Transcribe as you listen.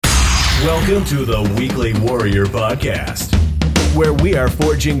Welcome to the Weekly Warrior Podcast, where we are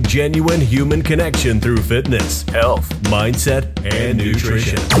forging genuine human connection through fitness, health, mindset, and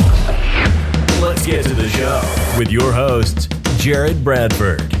nutrition. Let's get to the show with your hosts, Jared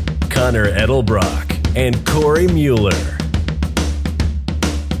Bradford, Connor Edelbrock, and Corey Mueller.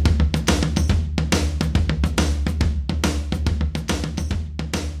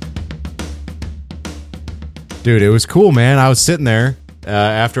 Dude, it was cool, man. I was sitting there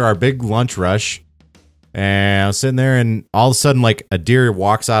after our big lunch rush, and I was sitting there, and all of a sudden, like, a deer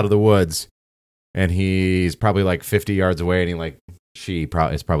walks out of the woods, and he's probably like 50 yards away, and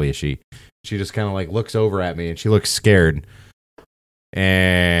it's probably a she. She just kind of like looks over at me, and she looks scared.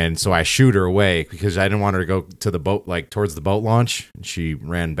 And so I shoot her away because I didn't want her to go to the boat, like towards the boat launch. And she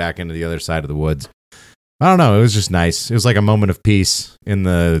ran back into the other side of the woods. I don't know. It was just nice. It was like a moment of peace in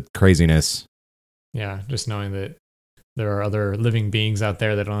the craziness. Yeah, just knowing that there are other living beings out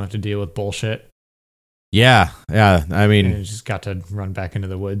there that don't have to deal with bullshit. Yeah. I mean, and you just got to run back into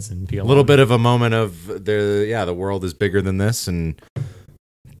the woods and be alone. A little bit of a moment of the world is bigger than this, and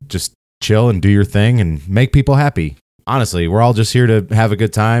just chill and do your thing and make people happy. Honestly, we're all just here to have a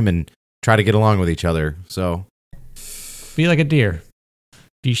good time and try to get along with each other. So be like a deer.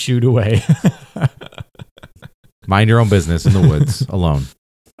 Be shooed away. Mind your own business in the woods alone.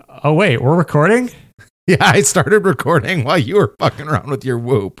 Oh, wait, we're recording? Yeah, I started recording while you were fucking around with your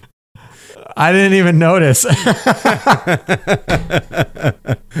whoop. I didn't even notice.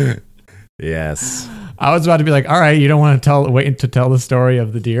 Yes. I was about to be like, all right, you don't want to wait to tell the story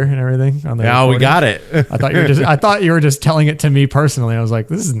of the deer and everything on the recording? We got it. I thought you were just telling it to me personally. I was like,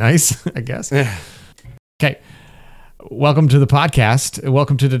 this is nice, I guess. Okay. Welcome to the podcast.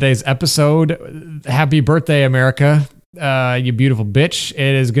 Welcome to today's episode. Happy birthday, America. You beautiful bitch. It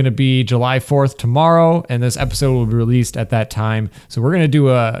is going to be July 4th tomorrow, and this episode will be released at that time. So we're going to do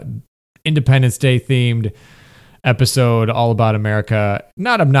a Independence Day themed episode all about America.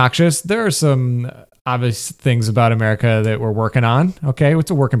 Not obnoxious. There are some obvious things about America that we're working on. Okay,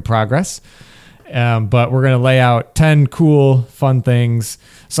 it's a work in progress. But we're going to lay out 10 cool, fun things,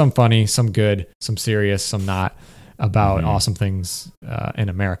 some funny, some good, some serious, some not, about awesome things in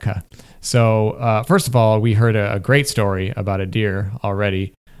America. So first of all, we heard a great story about a deer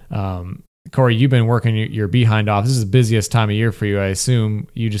already. Corey, you've been working your behind off. This is the busiest time of year for you. I assume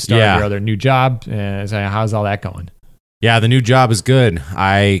you just started your other new job. How's all that going? Yeah, the new job is good.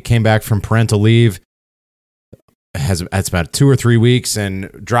 I came back from parental leave. It's about 2 or 3 weeks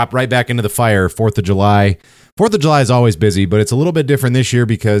and dropped right back into the fire. 4th of July. 4th of July is always busy, but it's a little bit different this year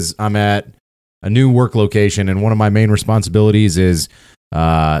because I'm at a new work location, and one of my main responsibilities is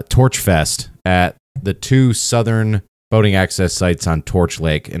Torch Fest at the 2 southern boating access sites on Torch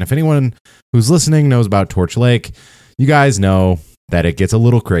Lake. And if anyone who's listening knows about Torch Lake, you guys know that it gets a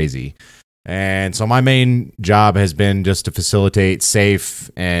little crazy. And so my main job has been just to facilitate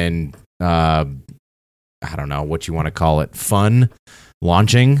safe and I don't know what you want to call it, fun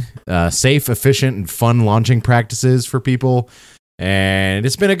launching, safe, efficient, and fun launching practices for people. And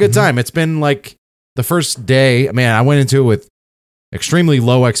it's been a good time. It's been like the first day, man, I went into it with extremely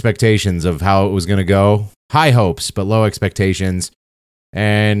low expectations of how it was going to go. High hopes, but low expectations.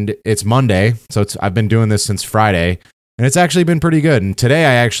 And it's Monday, so I've been doing this since Friday, and it's actually been pretty good. And today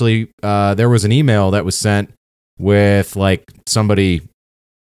I actually, there was an email that was sent with like somebody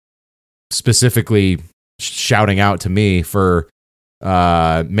specifically shouting out to me for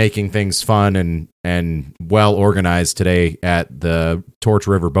making things fun and well organized today at the Torch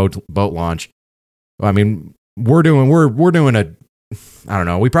River boat launch. I mean, we're doing I don't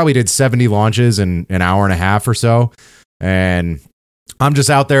know, we probably did 70 launches in an hour and a half or so, and I'm just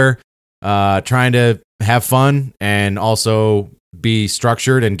out there trying to have fun and also be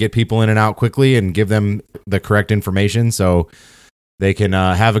structured and get people in and out quickly and give them the correct information so they can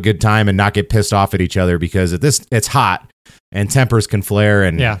have a good time and not get pissed off at each other, because it's hot and tempers can flare,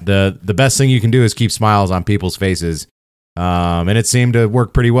 and the best thing you can do is keep smiles on people's faces. And it seemed to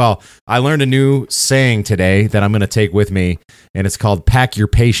work pretty well. I learned a new saying today that I'm going to take with me, and it's called pack your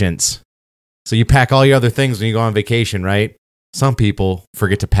patience. So you pack all your other things when you go on vacation, right? Some people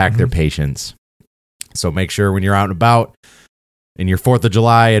forget to pack their patience. So make sure when you're out and about in your 4th of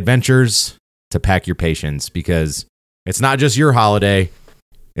July adventures to pack your patience, because it's not just your holiday,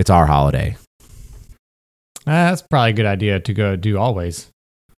 it's our holiday. That's probably a good idea to go do always.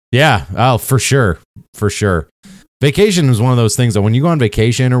 Yeah, oh, for sure. For sure. Vacation is one of those things that when you go on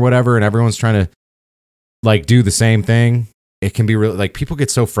vacation or whatever and everyone's trying to like do the same thing, it can be really like people get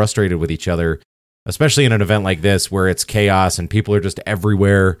so frustrated with each other, especially in an event like this where it's chaos and people are just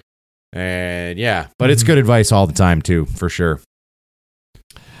everywhere. And yeah, but it's good advice all the time too, for sure.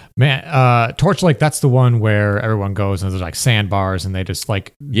 Man, Torch Lake, that's the one where everyone goes and there's like sandbars and they just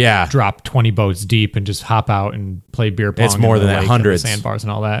like drop 20 boats deep and just hop out and play beer pong. It's more than that, hundreds. Sandbars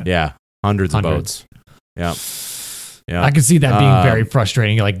and all that. Yeah, hundreds of boats. Yeah. Yeah. I can see that being very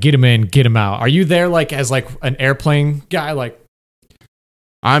frustrating. You're like, get them in, get them out. Are you there like as like an airplane guy? Like,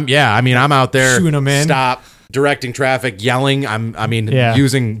 I'm out there shooing them in, stop, directing traffic, yelling.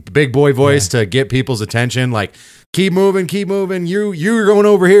 Using big boy voice to get people's attention. Like, keep moving. You're going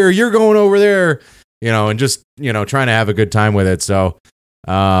over here. You're going over there. And just trying to have a good time with it. So,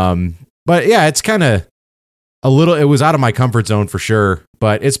 but yeah, it's kind of it was out of my comfort zone for sure,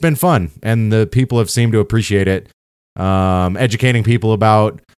 but it's been fun, and the people have seemed to appreciate it. Educating people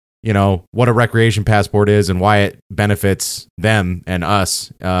about what a recreation passport is and why it benefits them and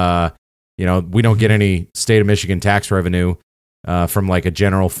us. We don't get any state of Michigan tax revenue from like a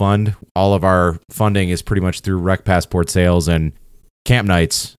general fund. All of our funding is pretty much through rec passport sales and camp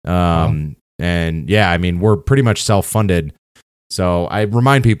nights. And yeah, we're pretty much self-funded. So I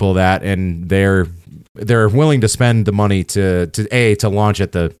remind people of that, and they're willing to spend the money to launch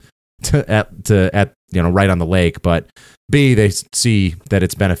at right on the lake, but B, they see that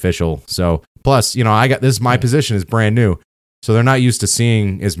it's beneficial. So plus, my position is brand new, so they're not used to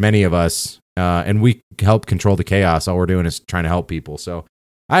seeing as many of us, and we help control the chaos. All we're doing is trying to help people. So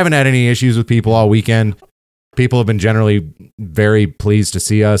I haven't had any issues with people all weekend. People have been generally very pleased to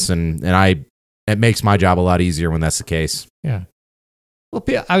see us, and it makes my job a lot easier when that's the case. Yeah. Well,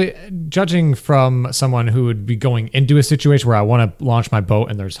 judging from someone who would be going into a situation where I want to launch my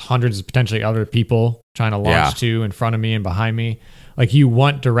boat and there's hundreds of potentially other people trying to launch too in front of me and behind me, like you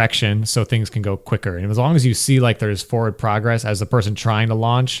want direction so things can go quicker. And as long as you see like there's forward progress as the person trying to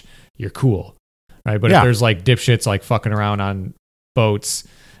launch, you're cool, right? But if there's like dipshits like fucking around on boats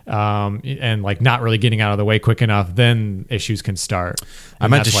and like not really getting out of the way quick enough, then issues can start. I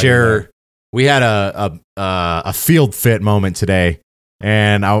meant to share, we had a field fit moment today.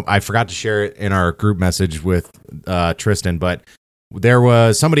 And I forgot to share it in our group message with Tristan, but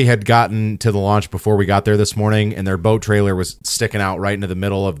somebody had gotten to the launch before we got there this morning, and their boat trailer was sticking out right into the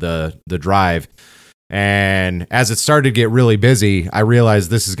middle of the drive. And as it started to get really busy, I realized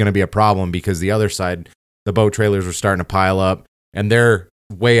this is going to be a problem because the other side, the boat trailers were starting to pile up, and they're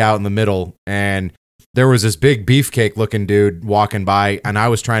way out in the middle. And there was this big beefcake looking dude walking by, and I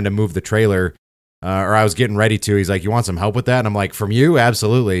was trying to move the trailer. Or I was getting ready to. He's like, "You want some help with that?" And I'm like, "From you?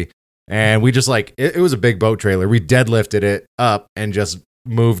 Absolutely." And we just it was a big boat trailer. We deadlifted it up and just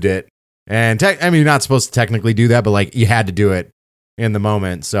moved it. And you're not supposed to technically do that, but like you had to do it in the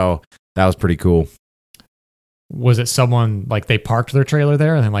moment. So that was pretty cool. Was it someone like they parked their trailer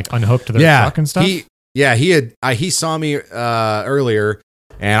there and then like unhooked their truck and stuff? He saw me earlier.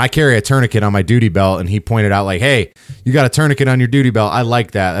 And I carry a tourniquet on my duty belt, and he pointed out like, "Hey, you got a tourniquet on your duty belt. I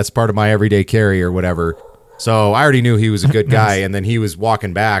like that. That's part of my everyday carry or whatever." So I already knew he was a good guy. And then he was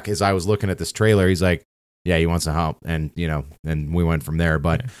walking back as I was looking at this trailer. He's like, "Yeah, he wants some help." And, and we went from there.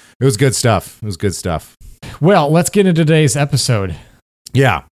 But it was good stuff. Well, let's get into today's episode.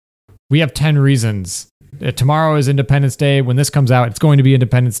 Yeah. We have 10 reasons. Tomorrow is Independence Day. When this comes out, it's going to be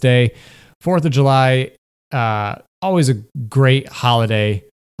Independence Day. 4th of July, always a great holiday.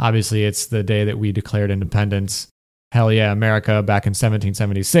 Obviously, it's the day that we declared independence. Hell yeah, America, back in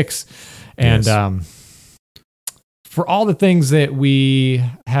 1776. And for all the things that we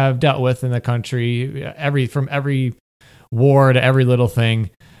have dealt with in the country, from every war to every little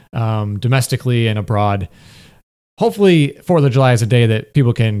thing, domestically and abroad, hopefully 4th of July is a day that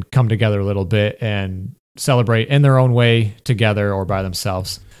people can come together a little bit and celebrate in their own way together or by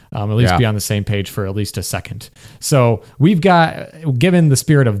themselves. At least be on the same page for at least a second. So we've got, given the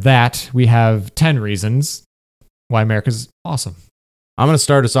spirit of that, we have 10 reasons why America's awesome. I'm going to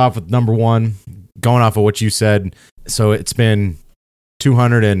start us off with number one, going off of what you said. So it's been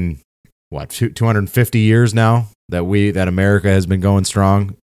 250 years now that America has been going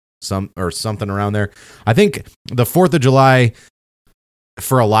strong, something around there. I think the 4th of July,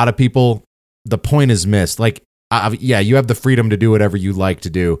 for a lot of people, the point is missed. Like, you have the freedom to do whatever you like to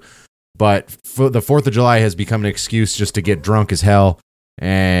do, but the 4th of July has become an excuse just to get drunk as hell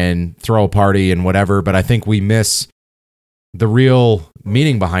and throw a party and whatever. But I think we miss the real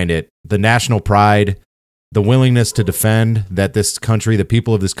meaning behind it, the national pride, the willingness to defend that this country, the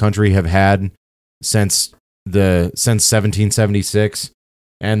people of this country have had since 1776,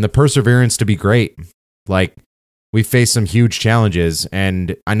 and the perseverance to be great. Like, we faced some huge challenges,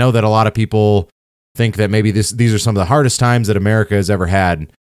 and I know that a lot of people think that maybe these are some of the hardest times that America has ever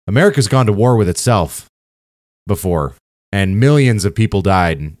had. America's gone to war with itself before, and millions of people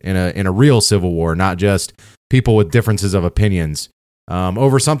died in a real civil war, not just people with differences of opinions.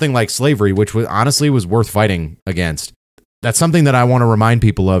 over something like slavery, which honestly was worth fighting against. That's something that I want to remind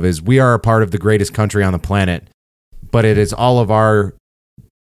people of, is we are a part of the greatest country on the planet, but it is all of our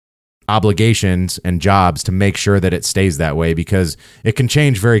obligations and jobs to make sure that it stays that way, because it can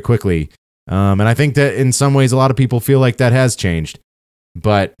change very quickly. And I think that in some ways, a lot of people feel like that has changed,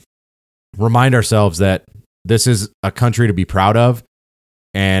 but remind ourselves that this is a country to be proud of.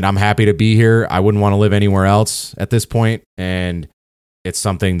 And I'm happy to be here. I wouldn't want to live anywhere else at this point. And it's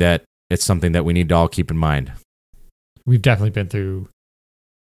something that we need to all keep in mind. We've definitely been through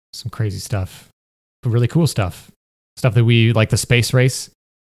some crazy stuff, but really cool stuff that we like, the space race,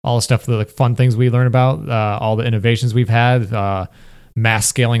 all the stuff, the fun things we learn about, all the innovations we've had, mass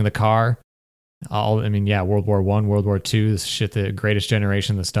scaling the car. World War I, World War II, this shit, the greatest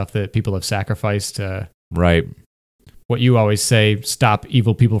generation, the stuff that people have sacrificed. Right. What you always say, stop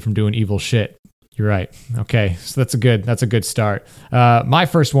evil people from doing evil shit. You're right. Okay. So that's a good start. My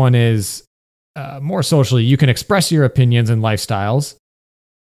first one is more socially. You can express your opinions and lifestyles,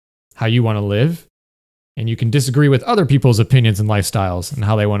 how you want to live, and you can disagree with other people's opinions and lifestyles and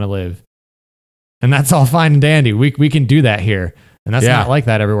how they want to live. And that's all fine and dandy. We can do that here. And that's not like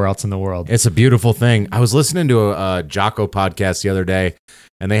that everywhere else in the world. It's a beautiful thing. I was listening to a Jocko podcast the other day,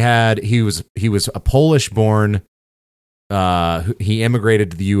 and he was a Polish-born. He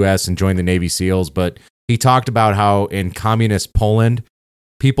immigrated to the U.S. and joined the Navy SEALs, but he talked about how in communist Poland,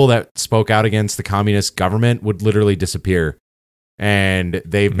 people that spoke out against the communist government would literally disappear. And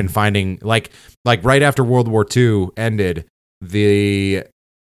they've been finding, like right after World War II ended,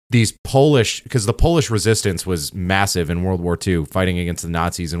 these Polish, because the Polish resistance was massive in World War II, fighting against the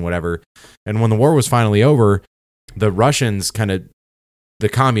Nazis and whatever. And when the war was finally over, the Russians the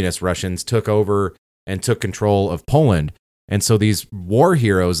communist Russians took over and took control of Poland. And so these war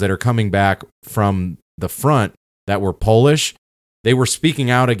heroes that are coming back from the front that were Polish, they were speaking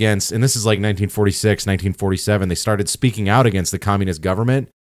out against, and this is like 1946, 1947, they started speaking out against the communist government.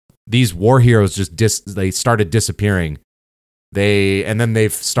 These war heroes they started disappearing. And then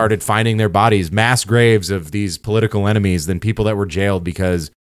they've started finding their bodies, mass graves of these political enemies, than people that were jailed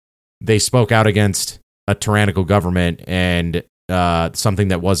because they spoke out against a tyrannical government and something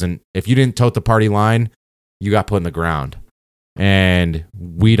that wasn't, if you didn't tote the party line, you got put in the ground. And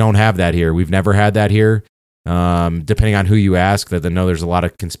we don't have that here. We've never had that here. Depending on who you ask, I know there's a lot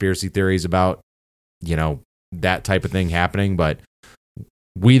of conspiracy theories about, that type of thing happening, but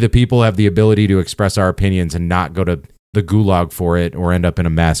we, the people, have the ability to express our opinions and not go to the gulag for it or end up in a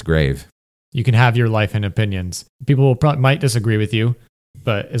mass grave. You can have your life and opinions. People might disagree with you,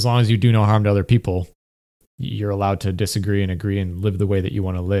 but as long as you do no harm to other people, you're allowed to disagree and agree and live the way that you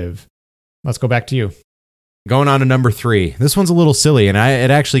want to live. Let's go back to you. Going on to number 3. This one's a little silly, and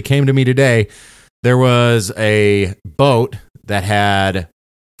it actually came to me today. There was a boat that had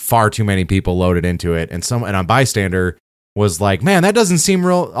far too many people loaded into it, and a bystander was like, "Man, that doesn't seem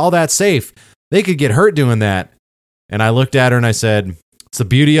all that safe. They could get hurt doing that." And I looked at her and I said, "It's the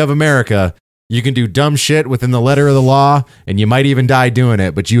beauty of America. You can do dumb shit within the letter of the law, and you might even die doing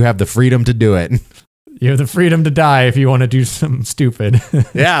it, but you have the freedom to do it." You have the freedom to die if you want to do something stupid.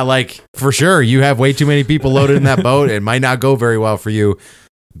 Yeah, like, for sure. You have way too many people loaded in that boat. It might not go very well for you,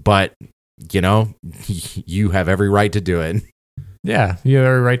 but, you have every right to do it. Yeah, you have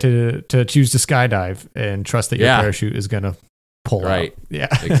every right to choose to skydive and trust that your parachute is going to pull out. Yeah,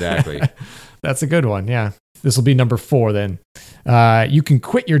 exactly. That's a good one, yeah. This will be number 4 then. You can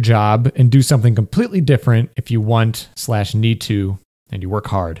quit your job and do something completely different if you want/need to, and you work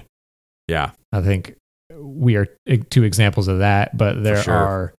hard. Yeah. I think we are 2 examples of that, but there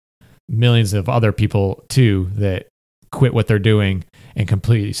are millions of other people too that quit what they're doing and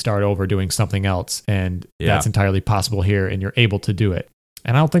completely start over doing something else. And that's entirely possible here, and you're able to do it.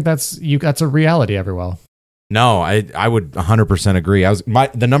 And I don't think that's a reality everywhere. No, I would 100% agree.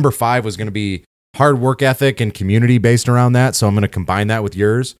 The number 5 was going to be hard work ethic and community based around that. So I'm going to combine that with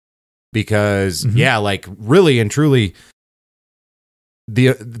yours because really and truly,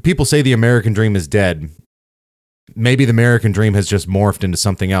 the people say the American dream is dead. Maybe the American dream has just morphed into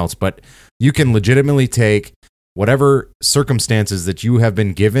something else, but you can legitimately take whatever circumstances that you have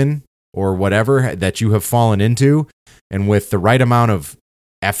been given or whatever that you have fallen into, and with the right amount of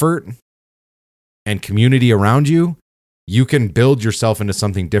effort and community around you, you can build yourself into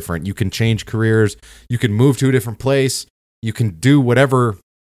something different. You can change careers. You can move to a different place. You can do whatever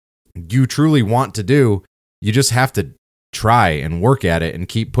you truly want to do. You just have to try and work at it and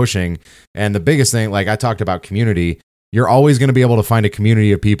keep pushing. And the biggest thing, like I talked about community, you're always going to be able to find a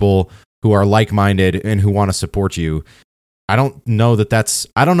community of people who are like-minded and who want to support you. I don't know.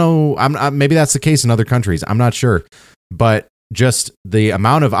 Maybe that's the case in other countries. I'm not sure. But just the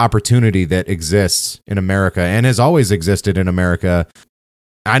amount of opportunity that exists in America and has always existed in America.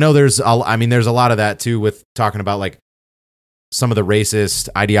 I know there's a lot of that too, with talking about like some of the racist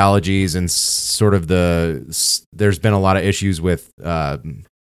ideologies and sort of there's been a lot of issues with a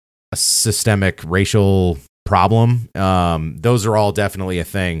systemic racial problem. Those are all definitely a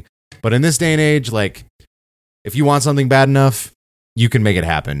thing. But in this day and age, like, if you want something bad enough, you can make it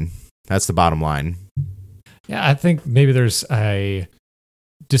happen. That's the bottom line. Yeah, I think maybe there's a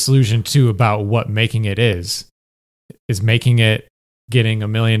disillusion too about what making it is. Is making it getting $1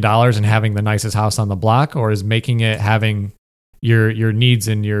 million and having the nicest house on the block, or is making it having your needs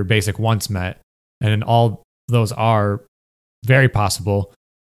and your basic wants met? And all those are very possible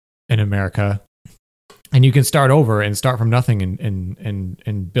in America. And you can start over and start from nothing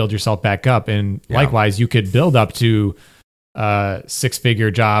and build yourself back up. And likewise, you could build up to a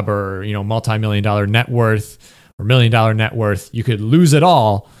 6-figure job, or, you know, multi-million-dollar net worth, or $1 million net worth. You could lose it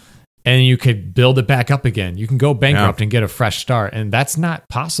all and you could build it back up again. You can go bankrupt and get a fresh start. And that's not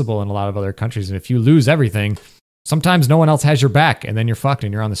possible in a lot of other countries. And if you lose everything, sometimes no one else has your back, and then you're fucked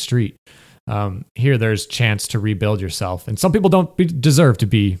and you're on the street. Here, there's chance to rebuild yourself. And some people don't deserve to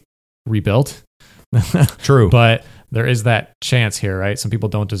be rebuilt. True. But there is that chance here, right? Some people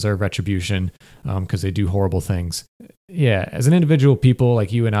don't deserve retribution because they do horrible things. Yeah, as an individual people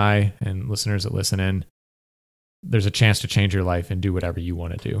like you and I and listeners that listen in, there's a chance to change your life and do whatever you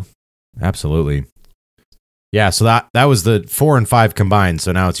want to do. Absolutely. Yeah, so that was the 4 and 5 combined,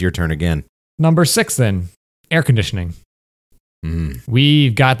 so now it's your turn again. Number 6 then, air conditioning.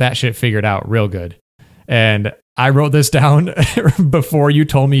 We've got that shit figured out real good. And I wrote this down before you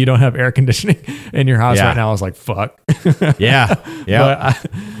told me you don't have air conditioning in your house right now. I was like, fuck. Yeah.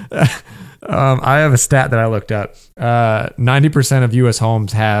 But I have a stat that I looked up. 90% of U.S.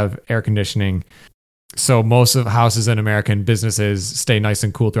 homes have air conditioning. So most of houses in America and businesses stay nice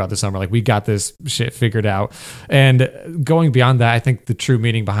and cool throughout the summer. Like, we got this shit figured out. And going beyond that, I think the true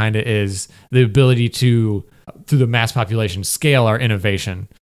meaning behind it is the ability to, through the mass population, scale our innovation.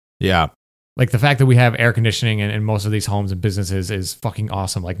 Yeah. Like, the fact that we have air conditioning in most of these homes and businesses is fucking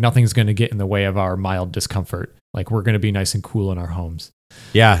awesome. Like, nothing's going to get in the way of our mild discomfort. Like, we're going to be nice and cool in our homes.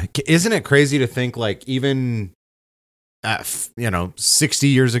 Yeah. Isn't it crazy to think, like, even, 60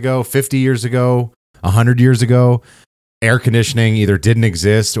 years ago, 50 years ago, 100 years ago, air conditioning either didn't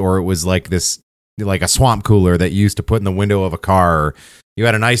exist, or it was like this, like a swamp cooler that you used to put in the window of a car, or you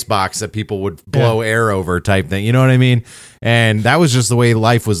had an ice box that people would blow air over type thing. You know what I mean? And that was just the way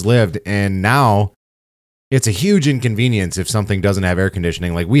life was lived. And now it's a huge inconvenience if something doesn't have air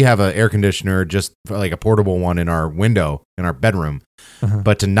conditioning. Like, we have an air conditioner, just like a portable one, in our window in our bedroom,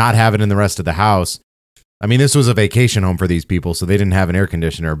 but to not have it in the rest of the house. I mean, this was a vacation home for these people, so they didn't have an air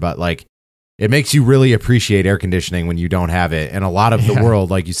conditioner, but like, it makes you really appreciate air conditioning when you don't have it. And a lot of the world,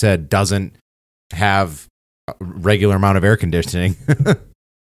 like you said, doesn't have a regular amount of air conditioning.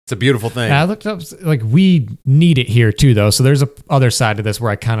 It's a beautiful thing. I looked up, like, we need it here too, though. So there's a other side to this where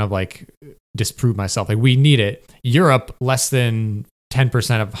I kind of like disprove myself. Like, we need it. Europe, less than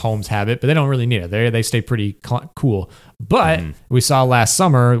 10% of homes have it, but they don't really need it. They stay pretty cool. But we saw last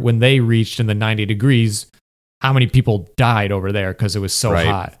summer when they reached in the 90 degrees, how many people died over there because it was so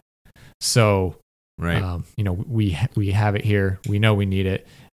hot. So, we have it here. We know we need it.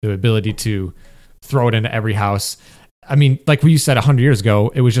 The ability to throw it into every house. I mean, like you said 100 years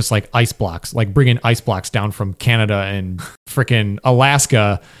ago, it was just like ice blocks, like bringing ice blocks down from Canada and freaking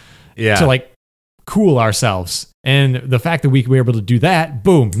Alaska to like cool ourselves. And the fact that we were able to do that,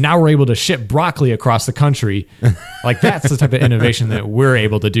 boom, now we're able to ship broccoli across the country. Like, that's the type of innovation that we're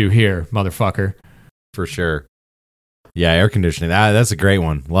able to do here, motherfucker. For sure. Yeah, air conditioning. That's a great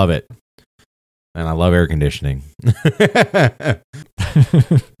one. Love it. And I love air conditioning.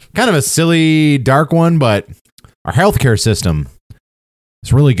 Kind of a silly, dark one, but our healthcare system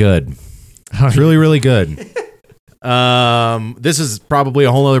is really good. It's really, really good. This is probably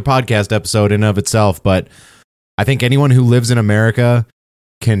a whole other podcast episode in of itself, but I think anyone who lives in America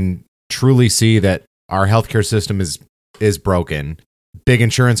can truly see that our healthcare system is broken. Big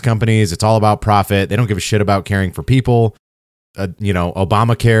insurance companies, it's all about profit. They don't give a shit about caring for people.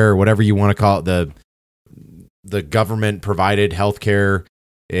 Obamacare, or whatever you want to call it, the government provided healthcare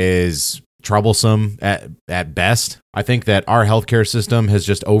is troublesome at best. I think that our healthcare system has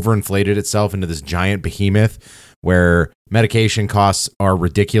just overinflated itself into this giant behemoth where medication costs are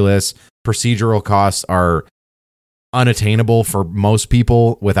ridiculous, procedural costs are unattainable for most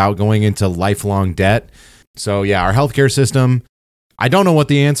people without going into lifelong debt. So yeah, our healthcare system, I don't know what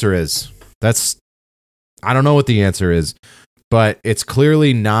the answer is. I don't know what the answer is. But it's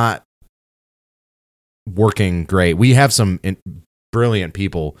clearly not working great. We have some brilliant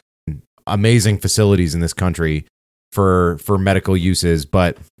people, amazing facilities in this country for medical uses,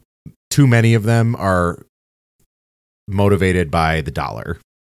 but too many of them are motivated by the dollar.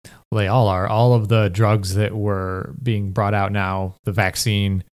 Well, they all are. All of the drugs that were being brought out now, the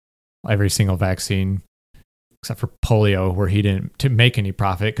vaccine, every single vaccine, except for polio, where he didn't make any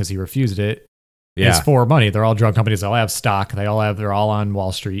profit because he refused it. Yeah. It's for money. They're all drug companies. They all have stock. They're all on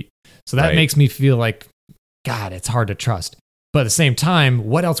Wall Street. So that makes me feel like, God, it's hard to trust. But at the same time,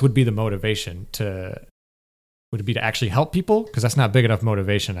 what else would be the motivation would it be to actually help people? Because that's not big enough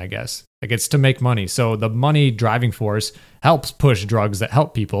motivation, I guess. Like, it's to make money. So the money driving force helps push drugs that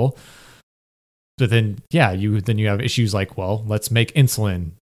help people. But then, you have issues like, well, let's make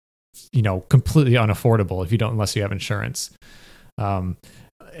insulin, completely unaffordable unless you have insurance. And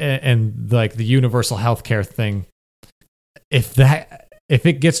like the universal healthcare thing, if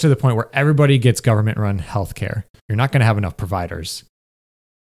it gets to the point where everybody gets government-run healthcare, you're not going to have enough providers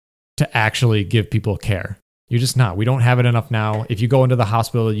to actually give people care. You're just not. We don't have it enough now. If you go into the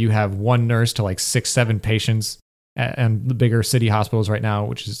hospital, you have one nurse to like 6-7 patients and the bigger city hospitals right now,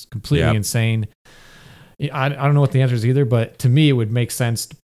 which is completely insane. I don't know what the answer is either, but to me, it would make sense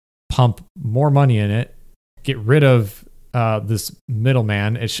to pump more money in it, get rid of this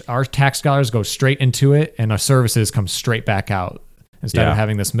middleman. Our tax dollars go straight into it, and our services come straight back out instead of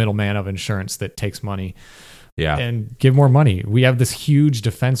having this middleman of insurance that takes money. Yeah, and give more money. We have this huge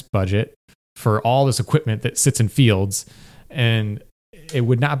defense budget for all this equipment that sits in fields, and it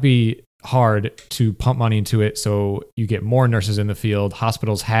would not be hard to pump money into it so you get more nurses in the field.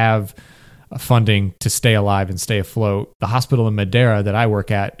 Hospitals have funding to stay alive and stay afloat. The hospital in Madera that I work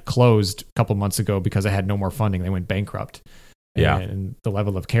at closed a couple months ago because it had no more funding. They went bankrupt. And the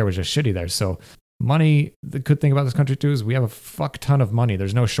level of care was just shitty there. So money, the good thing about this country too is we have a fuck ton of money.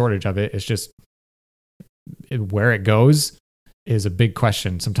 There's no shortage of it. It's just where it goes is a big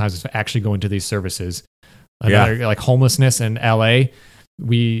question. Sometimes it's actually going to these services. Like homelessness in LA.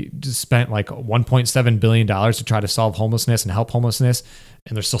 We just spent like $1.7 billion to try to solve homelessness and help homelessness.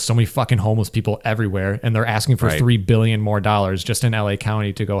 And there's still so many fucking homeless people everywhere. And they're asking for $3 billion more just in LA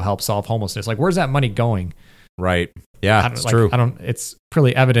County to go help solve homelessness. Like, where's that money going? Right. Yeah, it's true. It's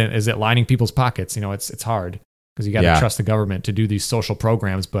pretty evident. Is it lining people's pockets? It's hard because you got to trust the government to do these social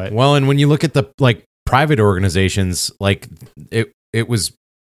programs. But and when you look at the private organizations, it was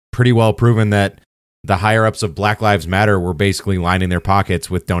pretty well proven that the higher ups of Black Lives Matter were basically lining their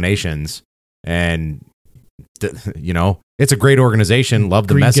pockets with donations. And, it's a great organization. Love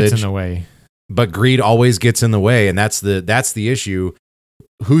the message. Gets in the way. But greed always gets in the way. And that's the issue.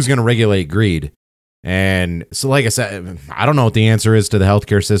 Who's going to regulate greed? And so, like I said, I don't know what the answer is to the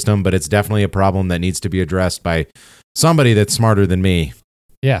healthcare system, but it's definitely a problem that needs to be addressed by somebody that's smarter than me.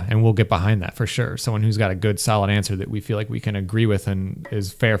 Yeah, and we'll get behind that for sure. Someone who's got a good, solid answer that we feel like we can agree with and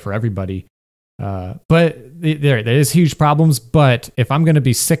is fair for everybody. But there is huge problems. But if I'm going to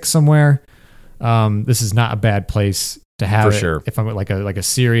be sick somewhere, this is not a bad place to have for sure. If I'm like a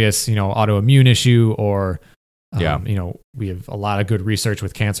serious, autoimmune issue or, we have a lot of good research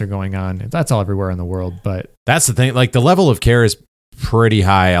with cancer going on. That's all everywhere in the world. But that's the thing. Like the level of care is pretty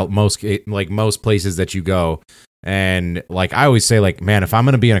high at most places that you go. And like I always say, like, man, if I'm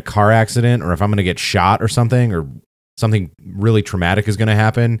going to be in a car accident or if I'm going to get shot or something really traumatic is going to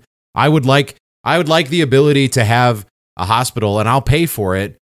happen, I would like the ability to have a hospital, and I'll pay for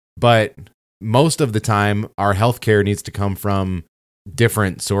it. But most of the time, our healthcare needs to come from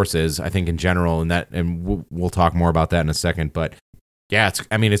different sources, I think, in general, and we'll talk more about that in a second. But yeah,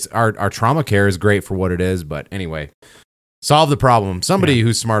 it's our trauma care is great for what it is. But anyway, solve the problem. Somebody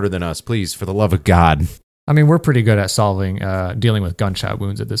who's smarter than us, please, for the love of God. I mean, we're pretty good at dealing with gunshot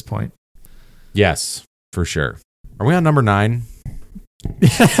wounds at this point. Yes, for sure. Are we on number 9?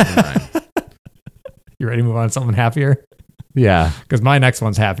 You ready to move on to something happier? Yeah. Because my next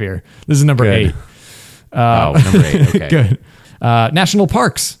one's happier. This is number 8. Number 8. Okay. Good. National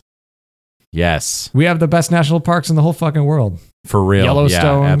parks. Yes. We have the best national parks in the whole fucking world. For real.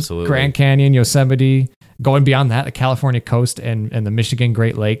 Yellowstone, absolutely. Grand Canyon, Yosemite. Going beyond that, the California coast and the Michigan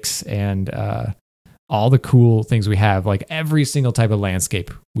Great Lakes and all the cool things we have. Like every single type of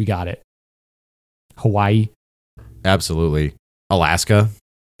landscape, we got it. Hawaii. Absolutely. Alaska,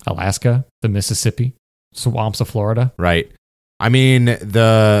 the Mississippi, swamps of Florida. Right. I mean,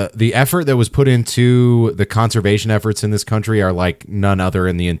 the effort that was put into the conservation efforts in this country are like none other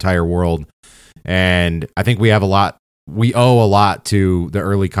in the entire world. And I think we owe a lot to the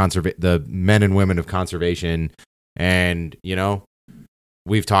early the men and women of conservation. And,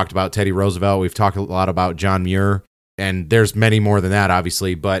 we've talked about Teddy Roosevelt. We've talked a lot about John Muir, and there's many more than that,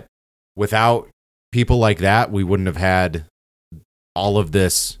 obviously. But without people like that, we wouldn't have had all of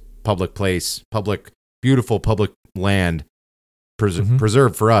this beautiful public land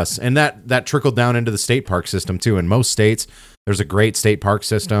preserved for us. And that trickled down into the state park system too. In most states, there's a great state park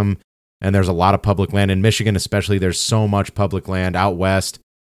system, and there's a lot of public land. In Michigan especially, there's so much public land out west,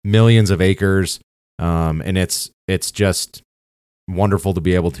 millions of acres, and it's just wonderful to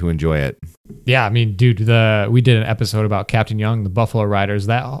be able to enjoy it. Yeah, I mean, dude, we did an episode about Captain Young, the Buffalo Riders.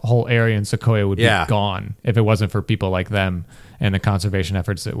 That whole area in Sequoia would be gone if it wasn't for people like them and the conservation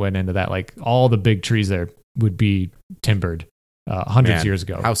efforts that went into that. Like, all the big trees there would be timbered hundreds of years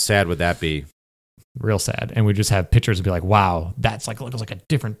ago. How sad would that be? Real sad. And we just have pictures and be like, wow, that's like, looks like a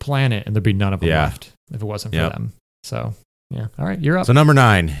different planet, and there'd be none of them left if it wasn't for them. So, yeah. All right, you're up. So number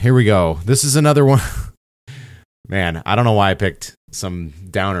 9, here we go. This is another one. Man, I don't know why I picked some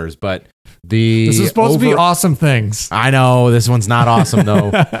downers, but this is supposed to be awesome things. I know this one's not awesome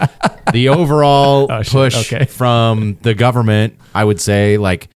though. The overall push from the government, I would say,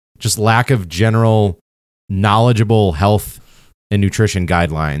 like, just lack of general knowledgeable health and nutrition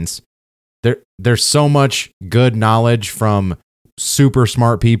guidelines. There's so much good knowledge from super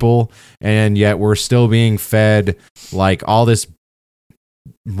smart people, and yet we're still being fed like all this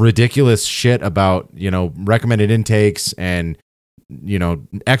ridiculous shit about, recommended intakes and,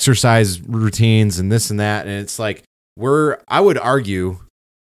 exercise routines and this and that. And it's like, I would argue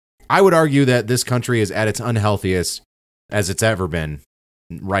that this country is at its unhealthiest as it's ever been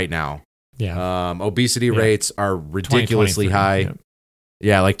right now. Yeah. Obesity rates are ridiculously high.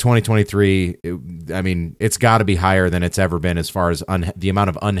 Yeah. Like 2023. It's got to be higher than it's ever been as far as the amount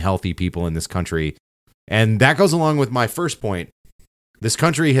of unhealthy people in this country. And that goes along with my first point. This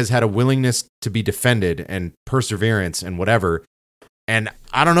country has had a willingness to be defended and perseverance and whatever. And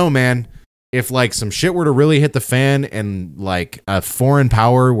I don't know, man, if like some shit were to really hit the fan and like a foreign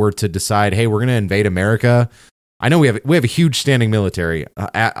power were to decide, hey, we're going to invade America. I know we have a huge standing military,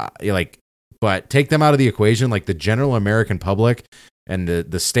 but take them out of the equation, like the general American public and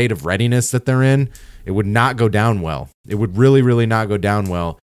the state of readiness that they're in, it would not go down well. It would really, really not go down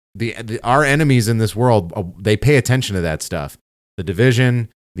well. Our enemies in this world, they pay attention to that stuff. The division,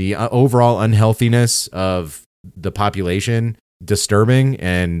 the overall unhealthiness of the population, disturbing.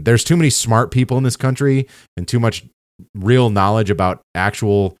 And there's too many smart people in this country and too much real knowledge about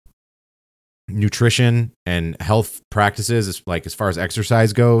actual nutrition and health practices, as far as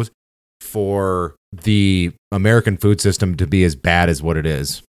exercise goes, for the American food system to be as bad as what it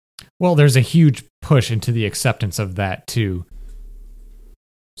is. Well, there's a huge push into the acceptance of that too,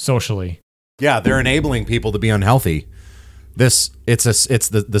 socially. Yeah, they're enabling people to be unhealthy. It's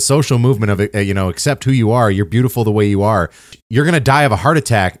the social movement of, accept who you are. You're beautiful the way you are. You're going to die of a heart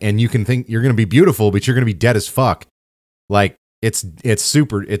attack and you can think you're going to be beautiful, but you're going to be dead as fuck. Like, it's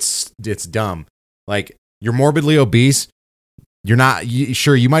dumb. Like, you're morbidly obese. You're not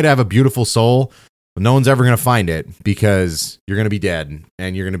sure, you might have a beautiful soul, but no one's ever going to find it because you're going to be dead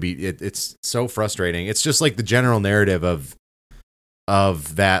and you're going to be, it's so frustrating. It's just like the general narrative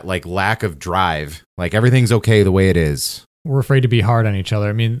of that, like, lack of drive. Like, everything's okay the way it is. We're afraid to be hard on each other.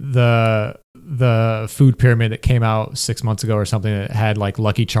 I mean, the food pyramid that came out 6 months ago or something that had like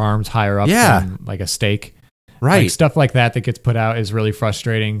Lucky Charms higher up than like a steak. Right. Like, stuff like that gets put out is really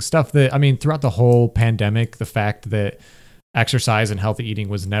frustrating. Stuff that, throughout the whole pandemic, the fact that exercise and healthy eating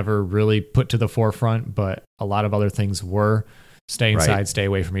was never really put to the forefront, but a lot of other things were. Stay inside, stay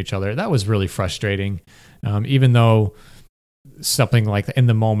away from each other. That was really frustrating. Even though something like that in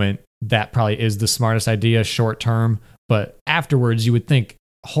the moment, that probably is the smartest idea short term. But afterwards, you would think,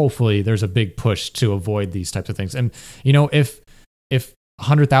 hopefully, there's a big push to avoid these types of things. And, if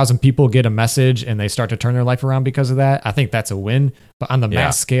 100,000 people get a message and they start to turn their life around because of that, I think that's a win. But on the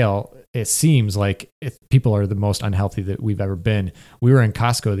mass scale, it seems like people are the most unhealthy that we've ever been. We were in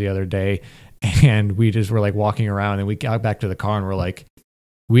Costco the other day and we just were like walking around and we got back to the car and we're like,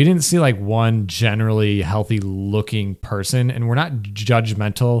 we didn't see like one generally healthy looking person. And we're not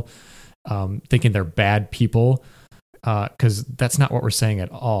judgmental, thinking they're bad people. Because that's not what we're saying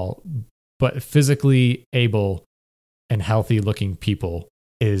at all. But physically able and healthy looking people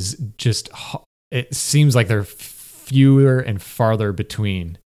is just, it seems like they're fewer and farther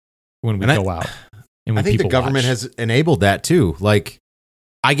between when we go out. And when I think the government has enabled that too. Like,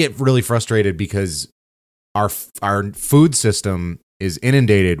 I get really frustrated because our food system is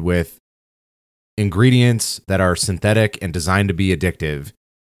inundated with ingredients that are synthetic and designed to be addictive.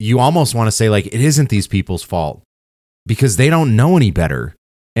 You almost want to say, like, it isn't these people's fault, because they don't know any better.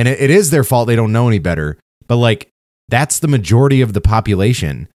 And it is their fault they don't know any better. But, like, that's the majority of the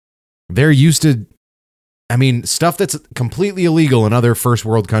population. They're used to, stuff that's completely illegal in other first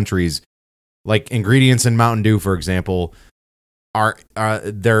world countries like ingredients in Mountain Dew, for example, are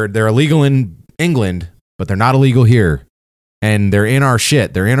they're illegal in England, but they're not illegal here. And they're in our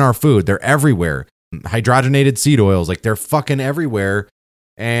shit. They're in our food. They're everywhere. Hydrogenated seed oils, like they're fucking everywhere.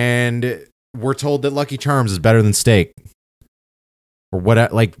 And we're told that Lucky Charms is better than steak. Or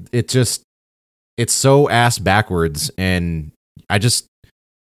what? Like it's so ass backwards. And I think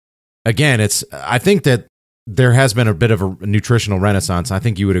that there has been a bit of a nutritional renaissance. I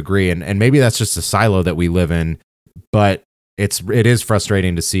think you would agree. And maybe that's just a silo that we live in, but it is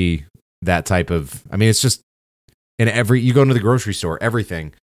frustrating to see that type of, I mean, it's just you go into the grocery store,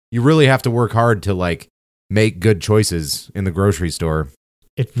 everything, you really have to work hard to like make good choices in the grocery store.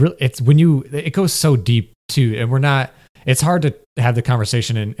 It goes so deep too. And it's hard to have the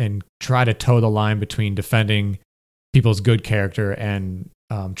conversation and try to toe the line between defending people's good character and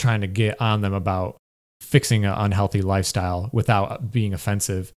trying to get on them about fixing an unhealthy lifestyle without being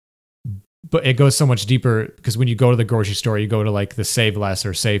offensive. But it goes so much deeper because when you go to the grocery store, you go to like the Save Less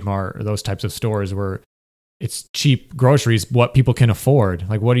or Save Mart or those types of stores where it's cheap groceries, what people can afford.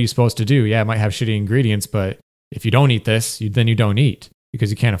 Like, what are you supposed to do? Yeah, it might have shitty ingredients, but if you don't eat this, then you don't eat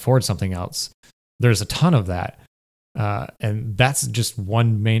because you can't afford something else. There's a ton of that. And that's just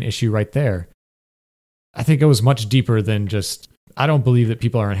one main issue right there. I think it was much deeper than just, I don't believe that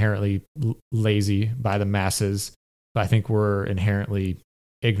people are inherently lazy by the masses, but I think we're inherently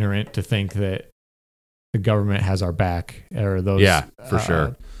ignorant to think that the government has our back or those for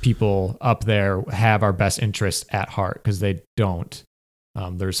sure. People up there have our best interests at heart because they don't.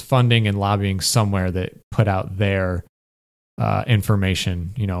 There's funding and lobbying somewhere that put out their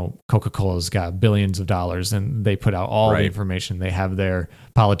information. You know, Coca-Cola's got billions of dollars and they put out all the information. They have their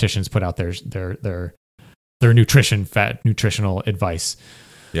politicians put out their nutritional advice.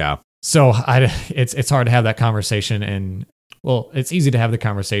 Yeah. So it's hard to have that conversation, and well, it's easy to have the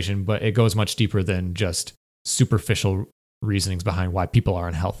conversation, but it goes much deeper than just superficial reasonings behind why people are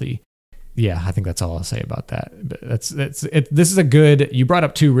unhealthy. Yeah, I think that's all I'll say about that. But this is you brought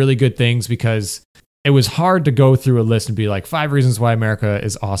up two really good things because it was hard to go through a list and be like 5 reasons why America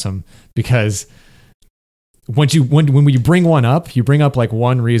is awesome, because when you bring one up, you bring up like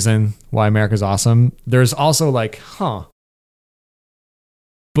one reason why America's awesome. There's also like,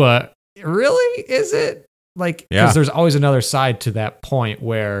 but really, is it? Like, because there's always another side to that point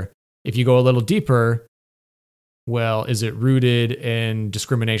where if you go a little deeper, well, is it rooted in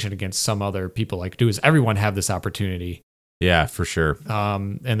discrimination against some other people? Like, does everyone have this opportunity? Yeah, for sure.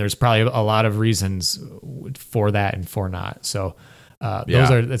 And there's probably a lot of reasons for that and for not. So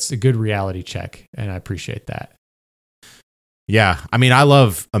that's a good reality check, and I appreciate that. Yeah, I mean, I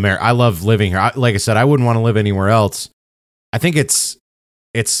love America. I love living here. Like I said, I wouldn't want to live anywhere else. I think it's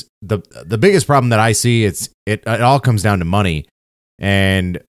the biggest problem that I see. It all comes down to money,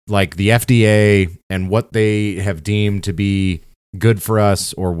 and like the FDA and what they have deemed to be good for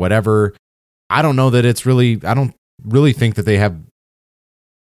us or whatever. I don't know that I don't really think that they have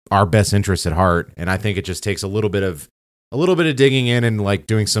our best interests at heart, and I think it just takes a little bit of digging in and like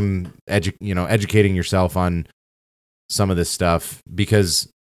doing some educating yourself on some of this stuff, because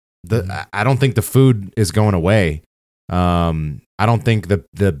I don't think the food is going away. I don't think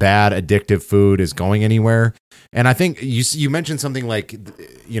the bad addictive food is going anywhere. And I think you mentioned something like,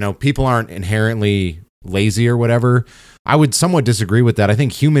 people aren't inherently lazy or whatever. I would somewhat disagree with that. I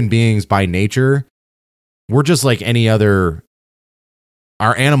think human beings by nature, we're just like any other.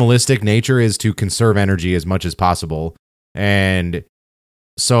 Our animalistic nature is to conserve energy as much as possible. And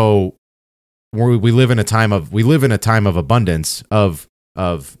so we live in a time of abundance of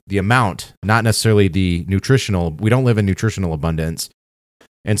the amount, not necessarily the nutritional. We don't live in nutritional abundance.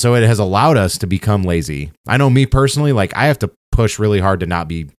 And so it has allowed us to become lazy. I know me personally, like I have to push really hard to not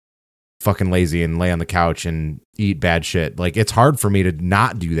be fucking lazy and lay on the couch and eat bad shit. Like it's hard for me to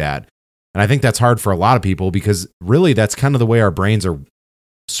not do that. And I think that's hard for a lot of people because really that's kind of the way our brains are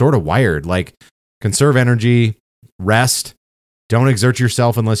sort of wired. Like conserve energy, rest, don't exert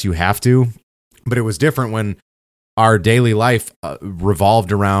yourself unless you have to. But it was different when our daily life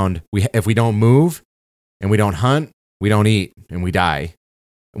revolved around if we don't move and we don't hunt, we don't eat and we die.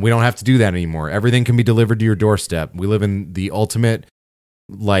 We don't have to do that anymore. Everything can be delivered to your doorstep. We live in the ultimate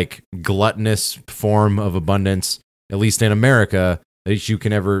like gluttonous form of abundance, at least in America, that you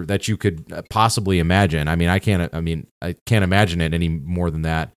could possibly imagine. I mean, I can't imagine it any more than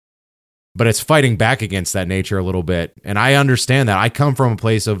that. But it's fighting back against that nature a little bit. And I understand that. I come from a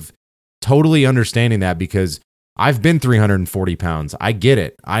place of totally understanding that because I've been 340 pounds. I get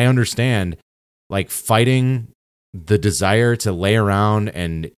it. I understand like fighting the desire to lay around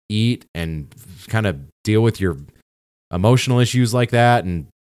and eat and kind of deal with your emotional issues like that and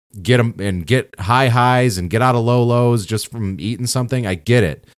get them and get high highs and get out of low lows just from eating something. I get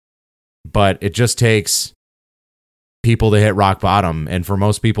it. But it just takes people to hit rock bottom. And for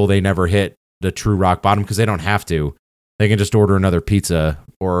most people, they never hit the true rock bottom because they don't have to. They can just order another pizza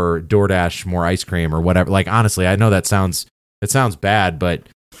or DoorDash more ice cream or whatever. Like, honestly, I know it sounds bad, but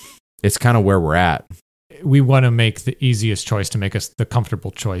it's kind of where we're at. We want to make the easiest choice to make us the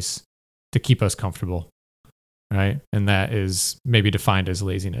comfortable choice to keep us comfortable, right? And that is maybe defined as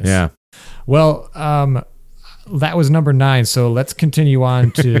laziness. Yeah. Well, that was number 9. So let's continue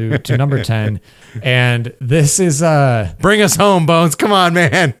on to number 10. And this is bring us home, Bones. Come on,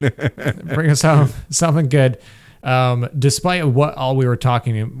 man. bring us home. Something good. Despite what we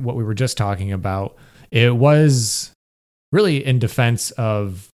were just talking about, it was really in defense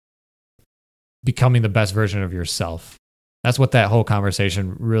of becoming the best version of yourself. That's what that whole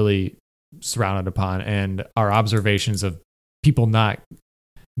conversation really surrounded upon, and our observations of people not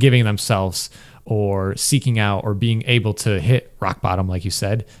giving themselves or seeking out or being able to hit rock bottom, like you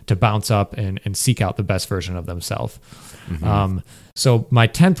said, to bounce up and seek out the best version of themselves. Mm-hmm. So my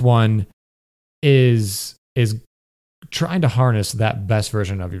 10th one is trying to harness that best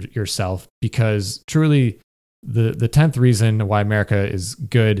version of yourself, because truly the 10th reason why America is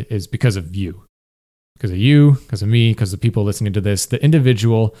good is because of you. Because of you, because of me, because of people listening to this, the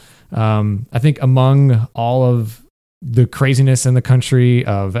individual. I think among all of the craziness in the country,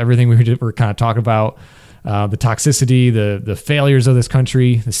 of everything we're kind of talking about, the toxicity, the failures of this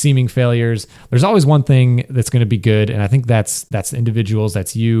country, the seeming failures, there's always one thing that's going to be good. And I think that's individuals,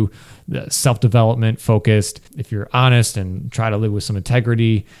 that's you, the self-development focused. If you're honest and try to live with some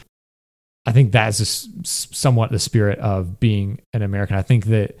integrity, I think that's just somewhat the spirit of being an American. I think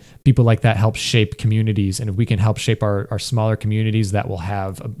that people like that help shape communities. And if we can help shape our smaller communities, that will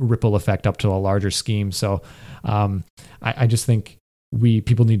have a ripple effect up to a larger scheme. So I just think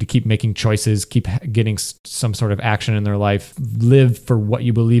people need to keep making choices, keep getting some sort of action in their life, live for what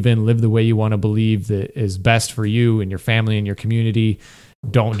you believe in, live the way you want to believe that is best for you and your family and your community.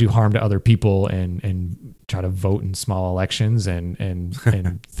 Don't do harm to other people, and try to vote in small elections and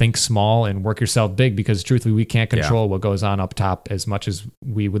think small and work yourself big, because truthfully, we can't control what goes on up top as much as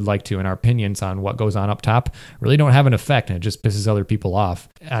we would like to, and our opinions on what goes on up top really don't have an effect, and it just pisses other people off.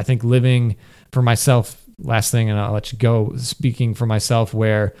 I think living for myself, last thing, and I'll let you go, speaking for myself,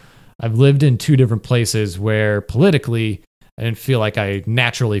 where I've lived in 2 different places where politically I didn't feel like I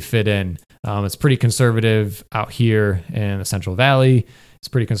naturally fit in. It's pretty conservative out here in the Central Valley. It's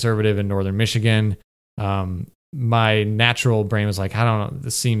pretty conservative in northern Michigan. My natural brain was like, I don't know,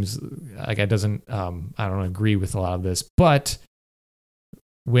 this seems like I don't agree with a lot of this. But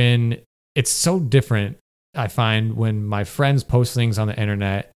when it's so different, I find when my friends post things on the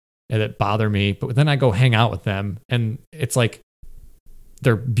internet that bother me, but then I go hang out with them and it's like,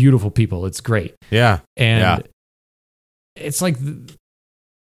 they're beautiful people. It's great. Yeah. And it's like,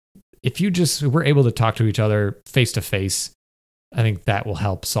 if we're able to talk to each other face to face, I think that will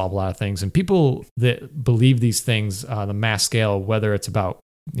help solve a lot of things. And people that believe these things on the mass scale, whether it's about,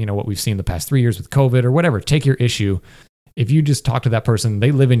 what we've seen the past 3 years with COVID or whatever, take your issue. If you just talk to that person,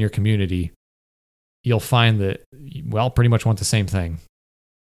 they live in your community, you'll find that, pretty much want the same thing.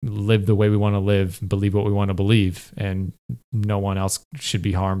 Live the way we want to live, believe what we want to believe, and no one else should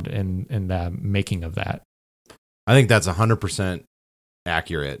be harmed in the making of that. I think that's 100%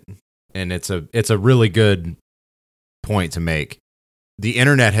 accurate. And it's a really good point to make. The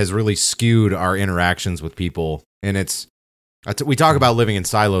internet has really skewed our interactions with people, and we talk about living in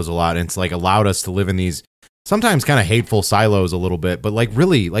silos a lot, and it's like allowed us to live in these sometimes kind of hateful silos a little bit, but like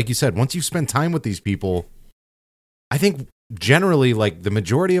really, like you said, once you spend time with these people, I think generally like the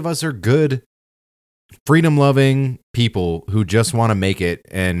majority of us are good, freedom-loving people who just want to make it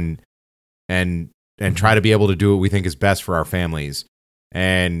and try to be able to do what we think is best for our families.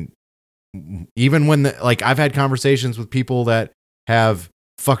 And even when I've had conversations with people that have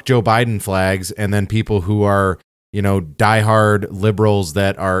fuck Joe Biden flags, and then people who are, diehard liberals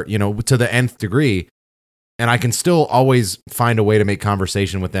that are, to the nth degree. And I can still always find a way to make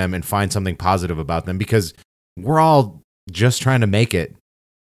conversation with them and find something positive about them, because we're all just trying to make it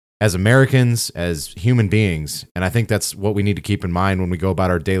as Americans, as human beings. And I think that's what we need to keep in mind when we go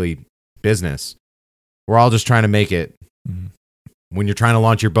about our daily business. We're all just trying to make it. Mm-hmm. When you're trying to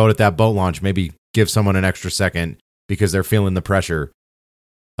launch your boat at that boat launch, maybe give someone an extra second because they're feeling the pressure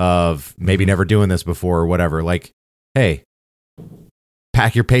of maybe never doing this before or whatever. Like, hey,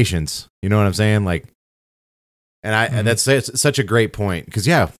 pack your patience. You know what I'm saying? Like, and that's such a great point, because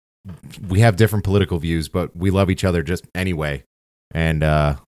we have different political views, but we love each other just anyway. And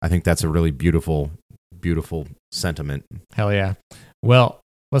I think that's a really beautiful, beautiful sentiment. Hell yeah. Well,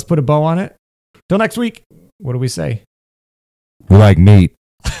 let's put a bow on it. Till next week. What do we say? We like meat.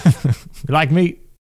 We like meat.